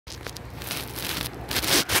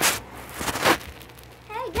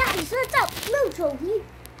what's up, Mucho here.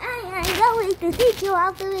 I am going to teach you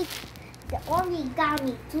how to make the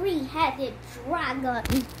origami three-headed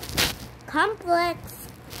dragon complex.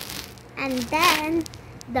 And then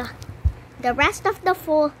the rest of the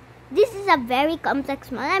fold. This is a very complex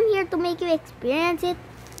one. I'm here to make you experience it.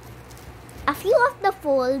 A few of the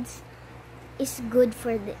folds is good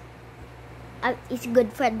for the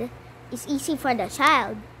it's easy for the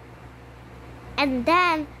child. And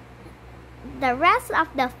then the rest of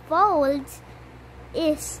the folds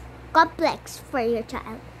is complex for your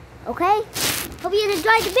child. Okay? Hope you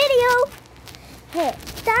enjoyed the video. Hey,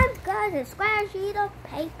 time to cut a square sheet of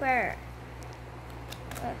paper.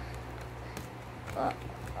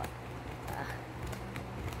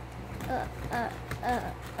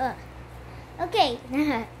 Okay.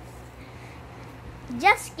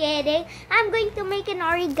 Just kidding. I'm going to make an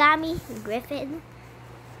origami griffin.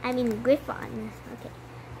 Griffon. Okay.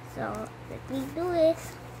 So let me do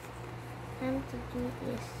this. Time to do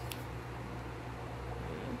this.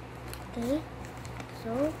 Okay.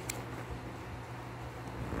 So.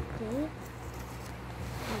 Okay.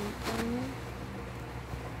 And then.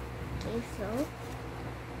 Okay. So.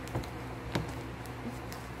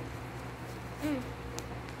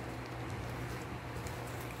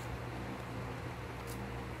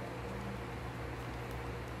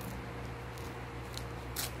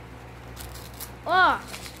 Oh,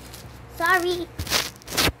 sorry.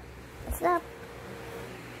 What's up?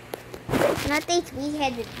 It's not a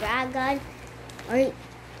three-headed dragon or a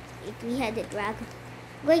three-headed dragon.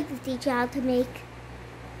 I'm going to teach you how to make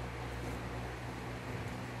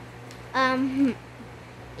a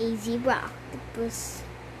zebra octopus.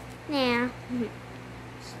 Nah,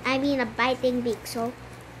 a biting beak. So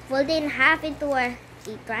fold it in half into a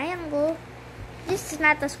triangle. This is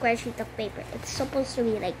not a square sheet of paper. It's supposed to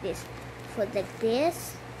be like this. Fold like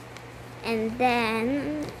this, and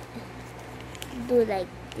then do like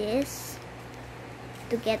this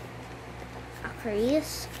to get a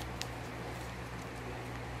crease.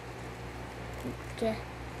 Get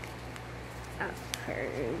a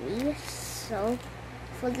crease. So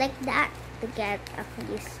fold like that to get a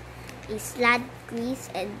crease, a slant crease,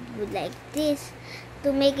 and do like this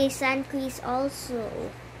to make a slant crease also.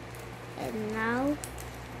 And now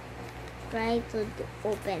try to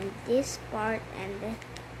open this part and then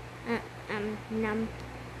num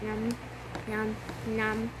num num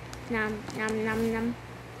num num num num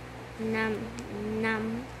num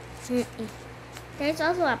num. There's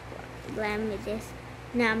also a problem with this.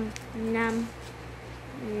 Num num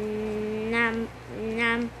num num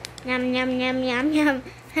num num num num num.